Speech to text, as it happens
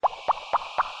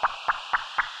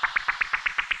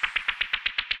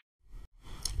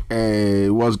Hey,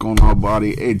 what's going on,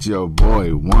 buddy? It's your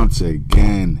boy once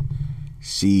again,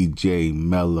 CJ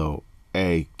Mello,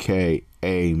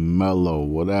 aka Mello,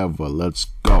 whatever. Let's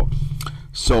go.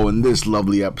 So, in this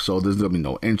lovely episode, there's gonna be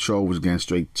no intro. We're getting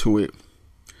straight to it.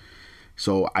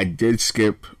 So, I did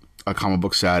skip a comic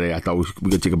book Saturday. I thought we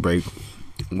could take a break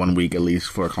 1 week at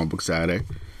least for a comic book Saturday.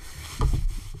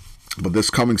 But this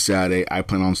coming Saturday, I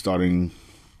plan on starting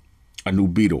a new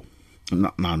Beetle.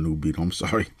 Not a new Beetle, I'm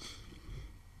sorry.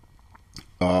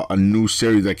 A new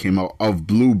series that came out of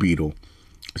Blue Beetle.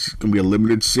 It's going to be a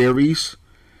limited series.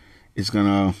 It's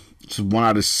 1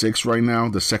 out of 6 right now.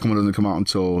 The second one doesn't come out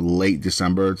until late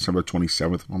December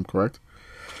 27th, if I'm correct.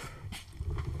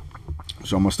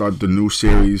 So I'm going to start the new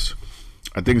series.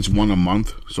 I think it's one a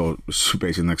month. So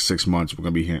basically the next 6 months,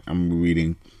 I'm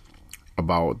reading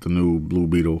about the new Blue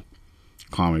Beetle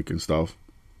comic and stuff.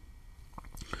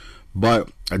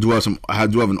 But I do have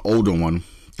an older one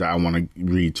that I want to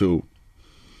read too.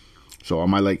 So I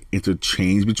might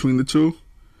interchange between the two,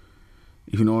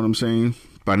 if you know what I'm saying.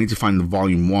 But I need to find the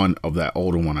volume 1 of that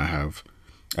older one I have.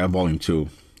 I have volume 2.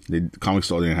 The comic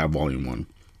store didn't have volume 1.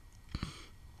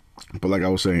 But like I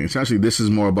was saying, essentially this is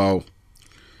more about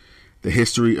the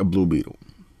history of Blue Beetle.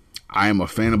 I am a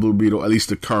fan of Blue Beetle, at least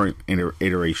the current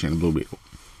iteration of Blue Beetle.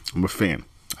 I'm a fan.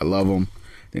 I love him.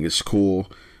 I think it's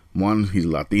cool. One, he's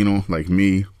Latino like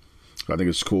me. So I think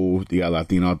it's cool. You got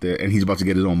Latino out there. And he's about to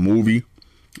get his own movie,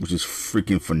 which is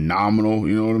freaking phenomenal.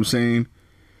 You know what I'm saying?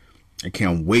 I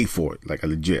can't wait for it. Like,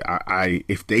 legit. I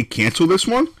if they cancel this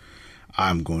one,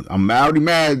 I'm already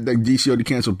mad that DC already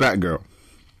canceled Batgirl.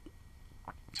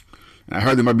 And I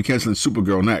heard they might be canceling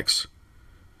Supergirl next.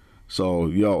 So,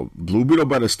 yo, Blue Beetle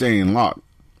better stay in lock.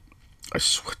 I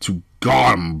swear to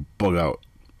God, I'm bug out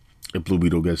if Blue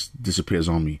Beetle disappears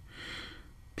on me.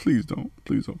 Please don't.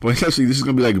 But essentially, this is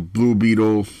going to be like Blue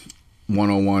Beetle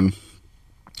 101.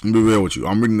 I'm be real with you.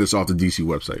 I'm reading this off the DC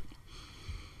website.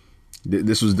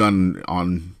 This was done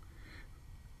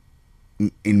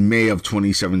in May of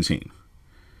 2017.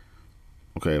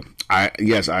 Okay. I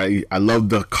love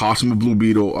the costume of Blue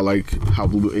Beetle. I like how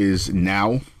Blue Beetle is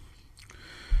now.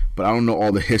 But I don't know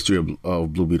all the history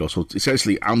of Blue Beetle. So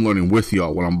essentially, I'm learning with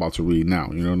y'all what I'm about to read now.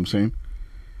 You know what I'm saying?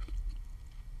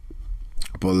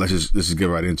 But let's just get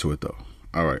right into it, though.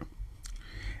 All right.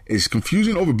 Is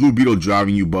confusion over Blue Beetle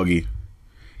driving you buggy?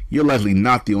 You're likely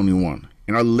not the only one.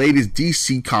 In our latest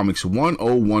DC Comics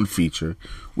 101 feature,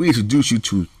 we introduce you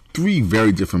to 3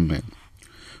 very different men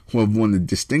who have worn the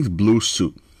distinct blue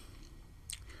suit.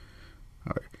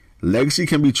 All right. Legacy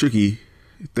can be a tricky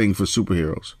thing for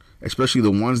superheroes, especially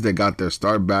the ones that got their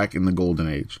start back in the Golden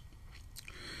Age.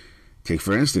 Take,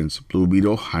 for instance, Blue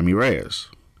Beetle Jaime Reyes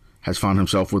has found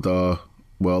himself with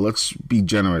let's be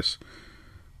generous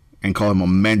and call him a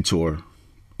mentor,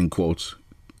 in quotes,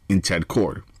 in Ted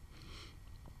Kord.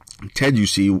 Ted, you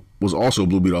see, was also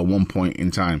Blue Beetle at one point in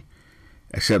time,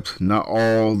 except not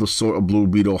all the sort of Blue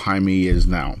Beetle Jaime is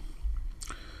now.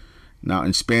 Now,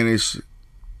 in Spanish,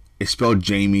 it's spelled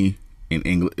Jamie. In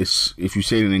English, if you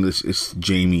say it in English, it's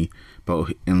Jamie,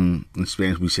 but in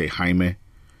Spanish, we say Jaime.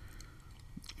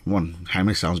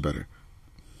 Jaime sounds better.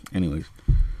 Anyways.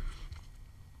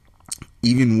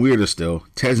 Even weirder still,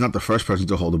 Ted's not the first person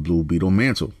to hold a Blue Beetle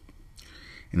mantle.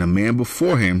 And the man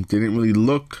before him didn't really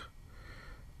look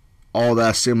all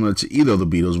that similar to either of the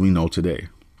Beetles we know today.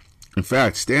 In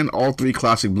fact, stand all 3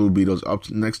 classic Blue Beetles up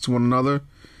next to one another,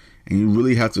 and you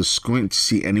really have to squint to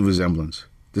see any resemblance,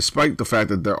 despite the fact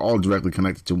that they're all directly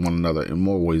connected to one another in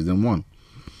more ways than one.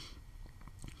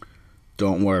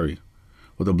 Don't worry.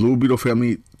 What the Blue Beetle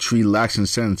family tree lacks in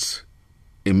sense,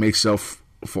 it makes up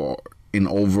for in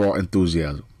overall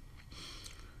enthusiasm.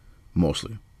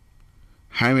 Mostly.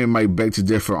 Jaime might beg to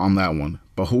differ on that one,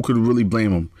 but who could really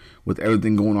blame him with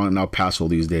everything going on in El Paso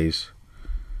these days?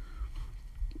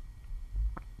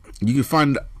 You can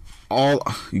find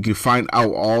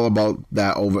out all about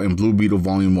that over in Blue Beetle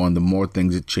Volume 1, The More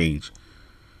Things That Change,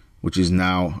 which is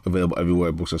now available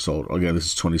everywhere books are sold. Again, this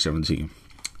is 2017.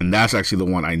 And that's actually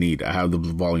the one I need. I have the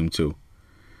Volume 2.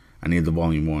 I need the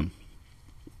Volume 1.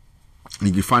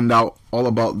 You can find out all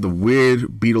about the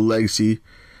weird Beetle legacy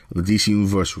of the DC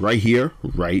Universe right here,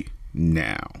 right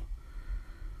now.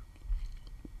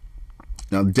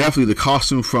 Now, definitely the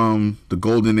costume from the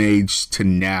Golden Age to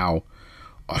now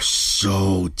are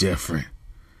so different.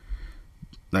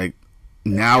 Like,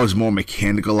 now it's more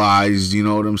mechanicalized, you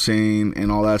know what I'm saying, and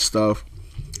all that stuff.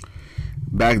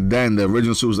 Back then, the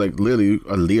original suit was like literally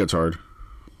a leotard.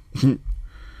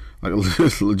 Like,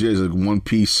 legit, like one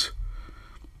piece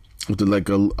with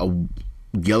a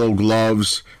yellow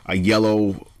gloves, a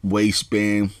yellow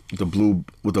waistband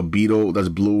with a beetle that's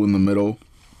blue in the middle.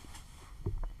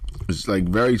 It's like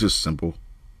very just simple.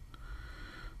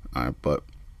 Alright, but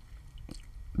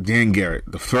Dan Garrett,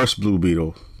 the first Blue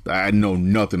Beetle that I know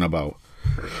nothing about.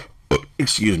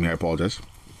 Excuse me, I apologize.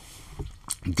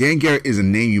 Dan Garrett is a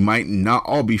name you might not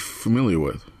all be familiar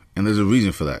with, and there's a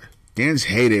reason for that. Dan's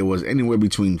heyday was anywhere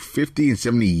between 50 and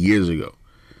 70 years ago.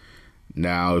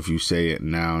 Now, if you say it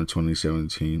now in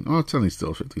 2017, it's only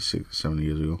still 56, 70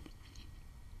 years ago.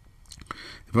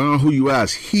 Depending on who you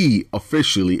ask, he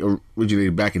officially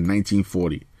originated back in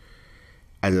 1940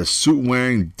 as a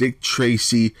suit-wearing Dick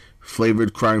Tracy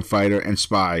flavored crime fighter and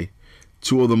spy,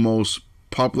 two of the most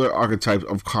popular archetypes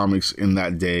of comics in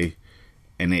that day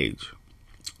and age.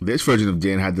 This version of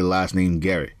Dan had the last name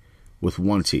Garrett with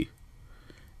one T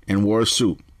and wore a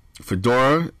suit,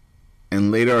 fedora, and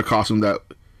later a costume that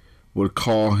would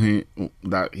call him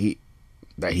that he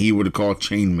would call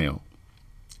chainmail.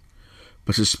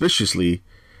 But suspiciously,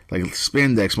 like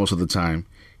spandex most of the time,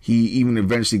 he even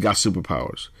eventually got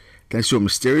superpowers, thanks to a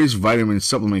mysterious vitamin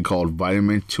supplement called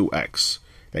Vitamin 2X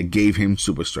that gave him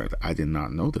super strength. I did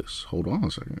not know this. Hold on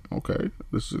a second. Okay,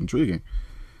 this is intriguing.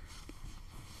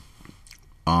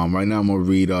 Right now I'm gonna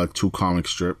read two comic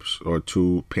strips or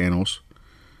two panels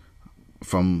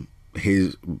from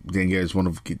his Dan Garrett's one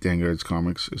of Dan Garrett's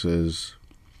comics. It says,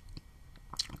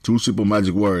 two simple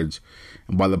magic words,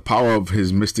 and by the power of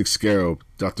his mystic scarab,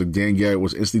 Dr. Dan Garrett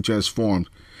was instantly transformed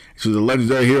into the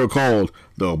legendary hero called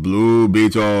the Blue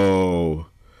Beetle.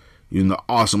 Using the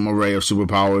awesome array of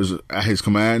superpowers at his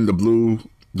command,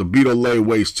 the Beetle lay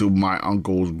waste to my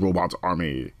uncle's robot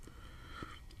army.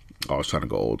 I was trying to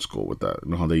go old school with that.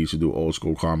 You know how they used to do old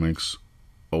school comics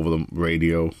over the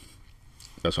radio?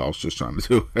 That's what I was just trying to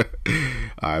do.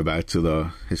 Alright, back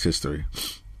to his history.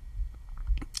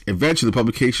 Eventually, the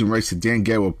publication rights to Dan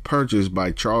Garrett were purchased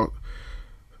by Charlton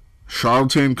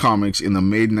Comics in the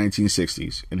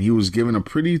mid-1960s, and he was given a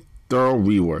pretty thorough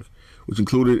rework, which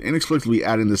included inexplicably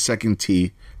adding the second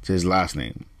T to his last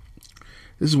name.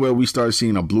 This is where we start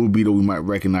seeing a Blue Beetle we might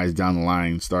recognize down the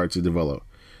line start to develop.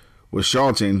 With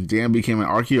Charlton, Dan became an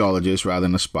archaeologist rather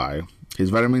than a spy. His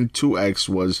Vitamin 2X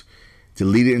was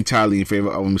deleted entirely in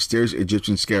favor of a mysterious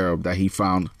Egyptian scarab that he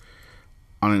found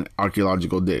on an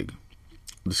archaeological dig.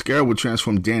 The scarab would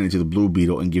transform Dan into the Blue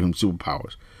Beetle and give him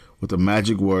superpowers with the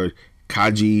magic word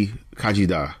Kajida.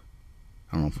 I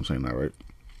don't know if I'm saying that right.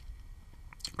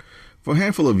 For a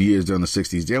handful of years during the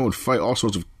 60s, Dan would fight all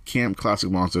sorts of camp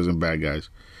classic monsters and bad guys.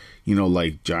 You know,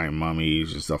 like giant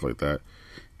mummies and stuff like that.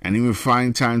 And even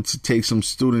find time to take some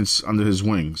students under his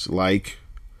wings, like...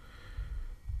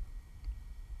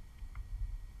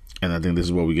 And I think this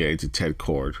is where we get into Ted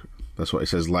Kord. That's why it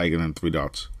says like and then 3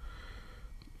 dots.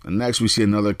 And next we see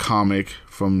another comic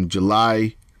from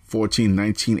July 14,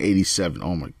 1987.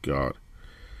 Oh my god.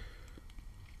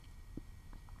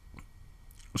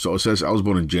 So it says I was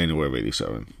born in January of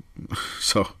 87.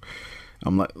 So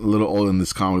I'm like a little older than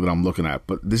this comic that I'm looking at.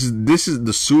 But this is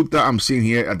the suit that I'm seeing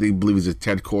here. I believe is a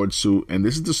Ted Kord suit. And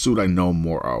this is the suit I know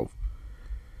more of.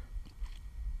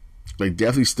 Like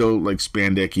definitely still like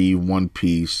spandex-y, one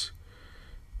piece.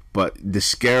 But the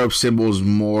scarab symbol is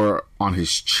more on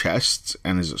his chest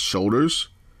and his shoulders.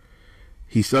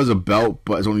 He still has a belt,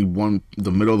 but it's only one.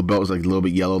 The middle of the belt is like a little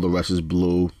bit yellow. The rest is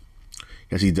blue.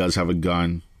 Yes, he does have a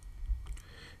gun.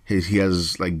 He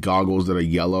has like goggles that are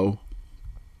yellow.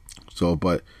 So,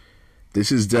 but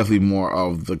this is definitely more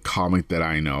of the comic that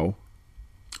I know,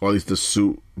 or at least the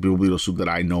suit, Blue Beetle suit that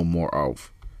I know more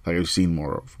of, like I've seen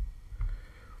more of.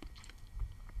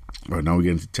 Right now we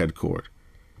get into Ted Kord.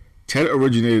 Ted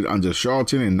originated under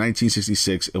Charlton in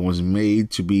 1966 and was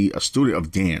made to be a student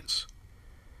of Dan's.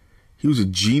 He was a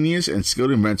genius and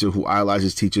skilled inventor who idolized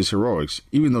his teacher's heroics,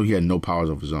 even though he had no powers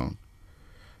of his own.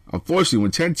 Unfortunately,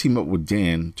 when Ted teamed up with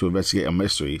Dan to investigate a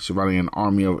mystery surrounding an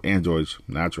army of androids,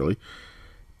 naturally,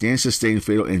 Dan sustained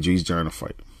fatal injuries during a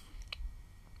fight.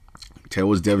 Ted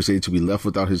was devastated to be left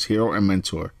without his hero and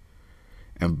mentor,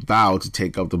 and vowed to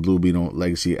take up the Blue Beetle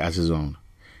legacy as his own.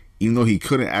 Even though he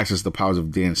couldn't access the powers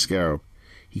of Dan's scarab,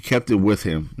 he kept it with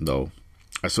him, though,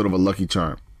 as sort of a lucky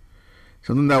charm.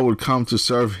 Something that would come to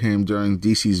serve him during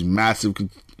DC's massive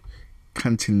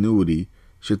continuity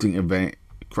shifting event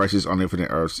Crisis on Infinite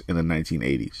Earths in the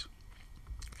 1980s.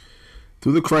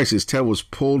 Through the crisis, Ted was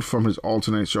pulled from his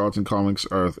alternate Charlton Comics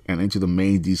Earth and into the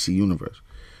main DC universe,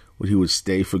 where he would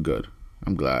stay for good.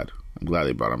 I'm glad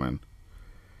they brought him in.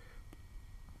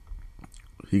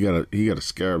 He got a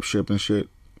scarab ship and shit.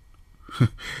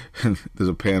 There's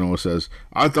a panel that says,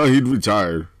 "I thought he'd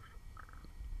retired."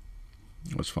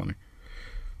 That's funny.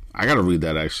 I gotta read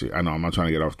that actually. I know I'm not trying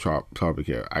to get off topic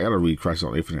here. I gotta read Crisis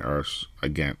on Infinite Earths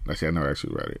again. I never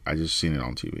actually read it. I just seen it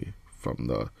on TV from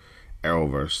the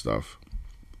Arrowverse stuff.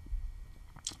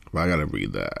 But I gotta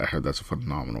read that. I heard that's a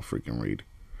phenomenal freaking read.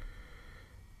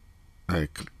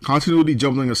 Continuity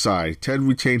jumping aside, Ted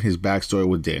retained his backstory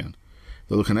with Dan,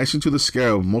 though the connection to the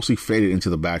Scarab mostly faded into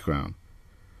the background.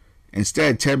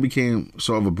 Instead, Ted became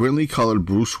sort of a brilliantly colored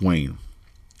Bruce Wayne,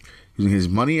 using his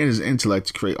money and his intellect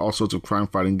to create all sorts of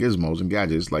crime-fighting gizmos and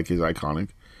gadgets like his iconic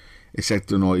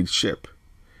insectoid ship,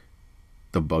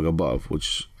 the Bug Above,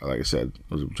 which, like I said,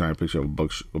 was a giant picture of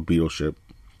a beetle ship.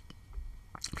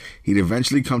 He'd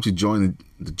eventually come to join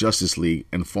the Justice League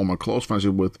and form a close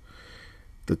friendship with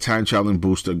the time-traveling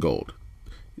Booster Gold.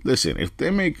 Listen, if they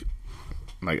make,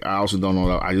 like, I also don't know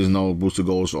that, I just know Booster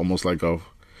Gold is almost like a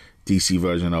DC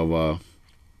version of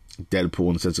Deadpool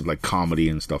in the sense of like comedy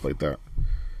and stuff like that.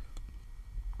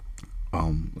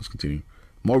 Let's continue.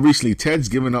 More recently, Ted's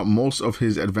given up most of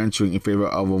his adventuring in favor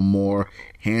of a more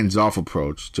hands-off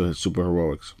approach to his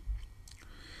superheroics.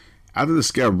 After the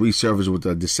Scarab resurfaced with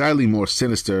a decidedly more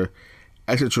sinister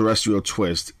extraterrestrial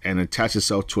twist and attached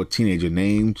itself to a teenager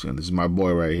named, and this is my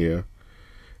boy right here.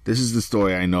 This is the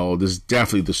story I know. This is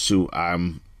definitely the suit. I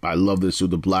love this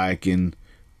suit. The black and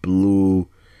blue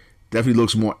definitely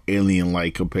looks more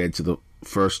alien-like compared to the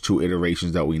first two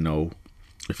iterations that we know.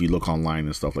 If you look online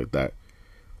and stuff like that.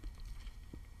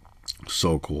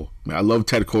 So cool. I mean, I love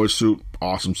Ted Kord's suit.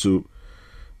 Awesome suit.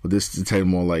 But this is Ted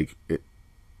more like it.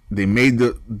 They made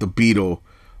the Beetle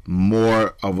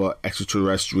more of a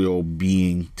extraterrestrial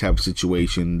being type of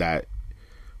situation that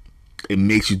it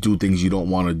makes you do things you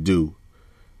don't want to do.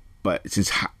 But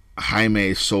since Jaime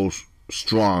is so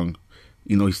strong,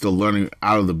 you know, he's still learning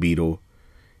out of the Beetle.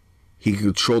 He can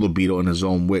control the Beetle in his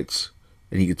own wits.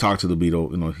 And he can talk to the Beetle.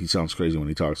 You know, he sounds crazy when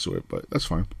he talks to it, but that's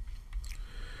fine.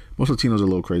 Most Latinos are a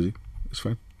little crazy. It's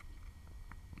fine.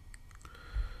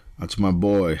 On to my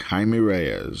boy, Jaime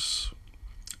Reyes.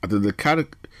 I can't,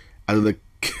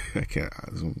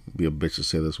 it's gonna be a bitch to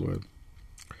say this word.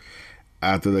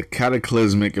 After the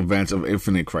cataclysmic events of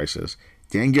Infinite Crisis,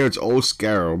 Dan Garrett's old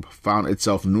Scarab found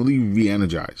itself newly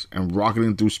re-energized and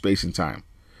rocketing through space and time,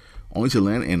 only to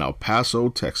land in El Paso,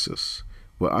 Texas,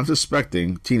 where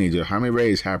unsuspecting teenager Jaime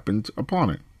Reyes happened upon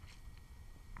it.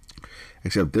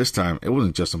 Except this time, it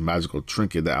wasn't just a magical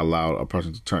trinket that allowed a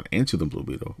person to turn into the Blue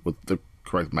Beetle with the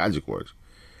correct magic words.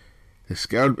 The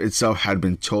Scarab itself had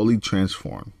been totally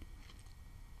transformed.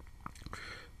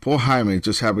 Poor Jaime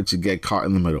just happened to get caught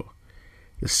in the middle.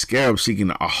 The Scarab,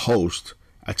 seeking a host,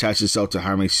 attached itself to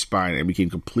Jaime's spine and became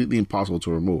completely impossible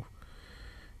to remove.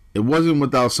 It wasn't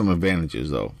without some advantages,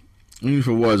 though. Even if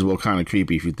it was, well, kind of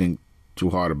creepy if you think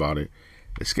too hard about it.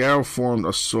 The Scarab formed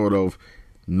a sort of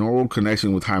neural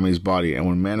connection with Jaime's body and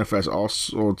would manifest all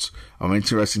sorts of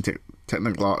interesting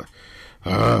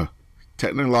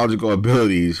technological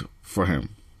abilities for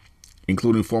him,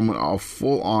 including forming a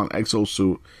full-on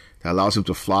exosuit that allows him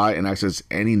to fly and access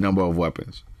any number of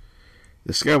weapons.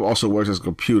 The Scarab also works as a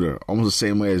computer, almost the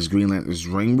same way as Green Lantern's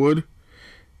ring would,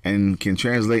 and can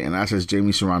translate and access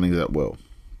Jamie's surroundings at will.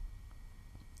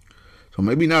 So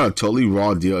maybe not a totally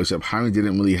raw deal, except Jaime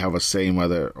didn't really have a say in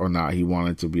whether or not he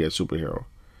wanted to be a superhero.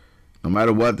 No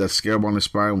matter what, that Scarab on his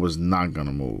spine was not going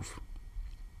to move.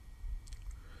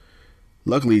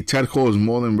 Luckily, Ted Kord was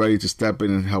more than ready to step in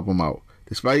and help him out.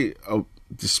 Despite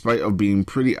of being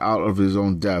pretty out of his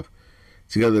own depth,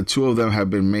 together the two of them have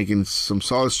been making some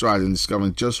solid strides in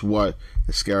discovering just what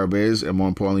the Scarab is and, more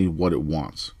importantly, what it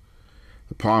wants.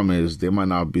 The problem is, they might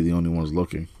not be the only ones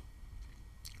looking.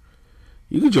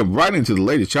 You can jump right into the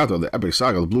latest chapter of the epic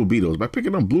saga of the Blue Beetles by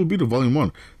picking up Blue Beetle Volume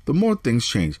 1, The More Things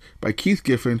Change, by Keith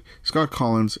Giffen, Scott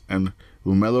Collins, and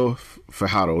Romulo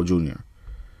Fajardo Jr.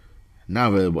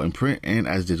 Now available in print and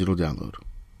as digital download.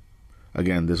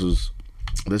 Again,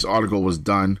 this article was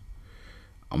done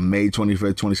on May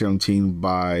 25th, 2017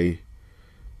 by,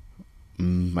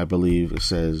 I believe it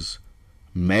says,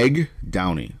 Meg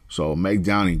Downey. So, Meg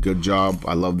Downey, good job.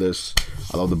 I love this.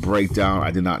 I love the breakdown.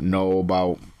 I did not know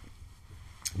about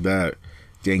that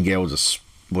Dan Garrett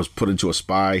was put into a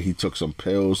spy. He took some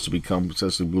pills to become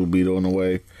essentially Blue Beetle in a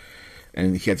way,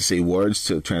 and he had to say words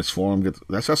to transform.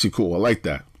 That's actually cool. I like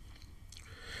that.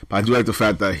 But I do like the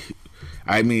fact that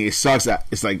it sucks that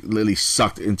it's like literally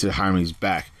sucked into Jaime's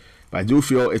back. But I do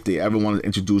feel if they ever wanted to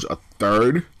introduce a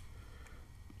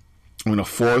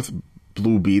fourth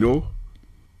Blue Beetle,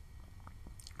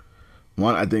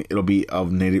 one, I think it'll be of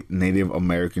Native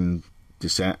American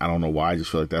descent. I don't know why. I just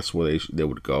feel like that's where they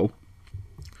would go.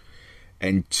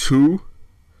 And two,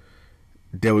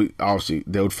 they would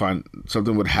find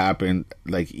something would happen,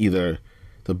 like either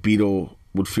the Beetle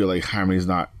would feel like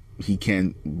he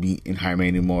can't be in Jaime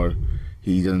anymore.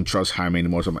 He doesn't trust Jaime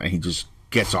anymore, and he just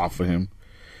gets off of him.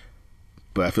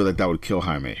 But I feel like that would kill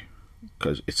Jaime.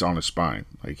 because it's on his spine.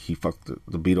 Like, he fucked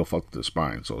the beetle fucked the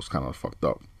spine, so it's kind of fucked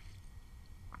up.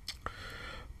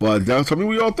 But tell me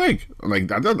what y'all think. Like,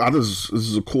 this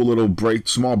is a cool little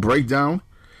small breakdown.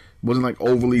 Wasn't like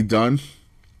overly done.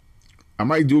 I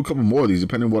might do a couple more of these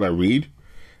depending on what I read.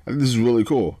 I think this is really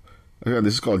cool. Again,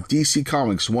 this is called DC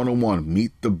Comics 101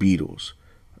 Meet the Beatles.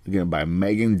 Again, by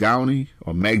Meg Downey,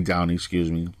 excuse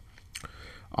me.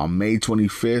 On May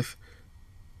 25th,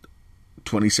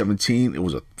 2017. It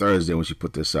was a Thursday when she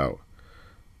put this out.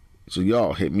 So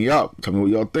y'all hit me up. Tell me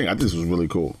what y'all think. I think this was really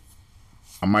cool.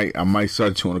 I might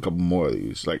start doing a couple more of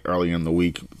these, like early in the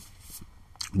week,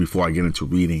 before I get into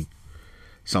reading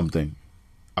something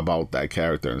about that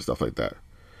character and stuff like that.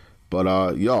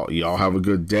 But y'all have a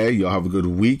good day. Y'all have a good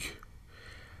week.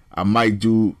 I'm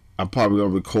probably gonna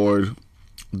record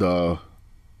the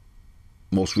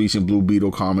most recent Blue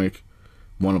Beetle comic,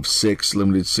 one of 6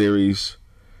 limited series,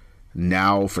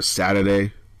 now for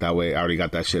Saturday. That way I already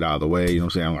got that shit out of the way. You know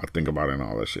what I'm saying? I don't gotta think about it and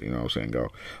all that shit. You know what I'm saying?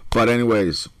 Go. But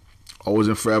anyways, always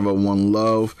and forever, one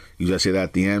love. You just say that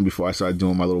at the end before I start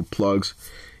doing my little plugs.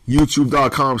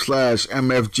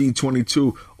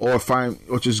 YouTube.com/MFG22 or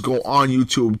just go on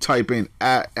YouTube, type in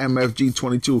at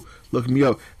MFG22, look me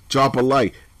up, drop a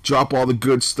like, drop all the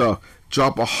good stuff,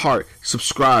 drop a heart,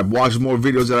 subscribe, watch more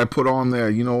videos that I put on there,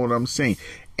 you know what I'm saying,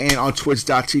 and on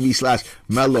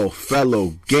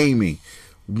twitch.tv/MellowFellowGaming,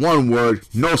 one word,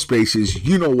 no spaces,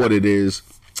 you know what it is.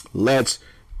 Let's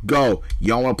go.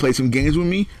 Y'all want to play some games with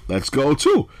me? Let's go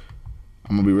too.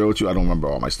 I'm gonna be real with you, I don't remember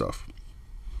all my stuff.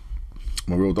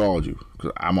 I'm real with all of you,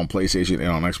 because I'm on PlayStation and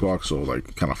on Xbox, so like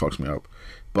it kind of fucks me up.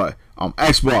 But on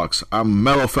Xbox, I'm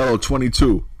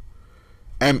MellowFellow22,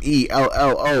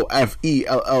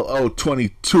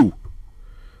 MELLOFELLO22.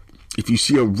 If you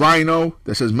see a rhino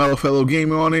that says MellowFellow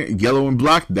Gamer on it, yellow and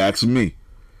black, that's me.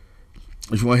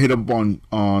 If you want to hit up on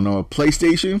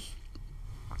PlayStation,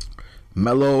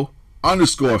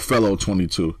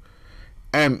 Mellow_Fellow22,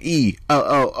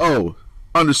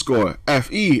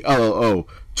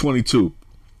 MELLO_FELLO22.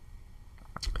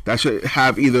 That should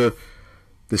have either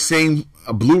the same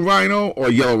blue rhino or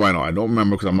yellow rhino. I don't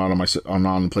remember because I'm not on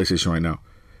the PlayStation right now.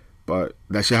 But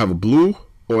that should have a blue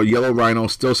or yellow rhino.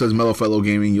 Still says Mellow Fellow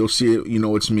Gaming. You'll see it. You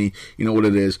know it's me. You know what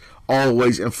it is.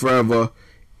 Always and forever.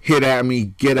 Hit at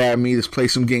me. Get at me. Let's play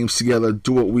some games together.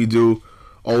 Do what we do.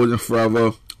 Always and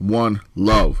forever. One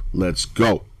love. Let's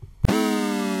go.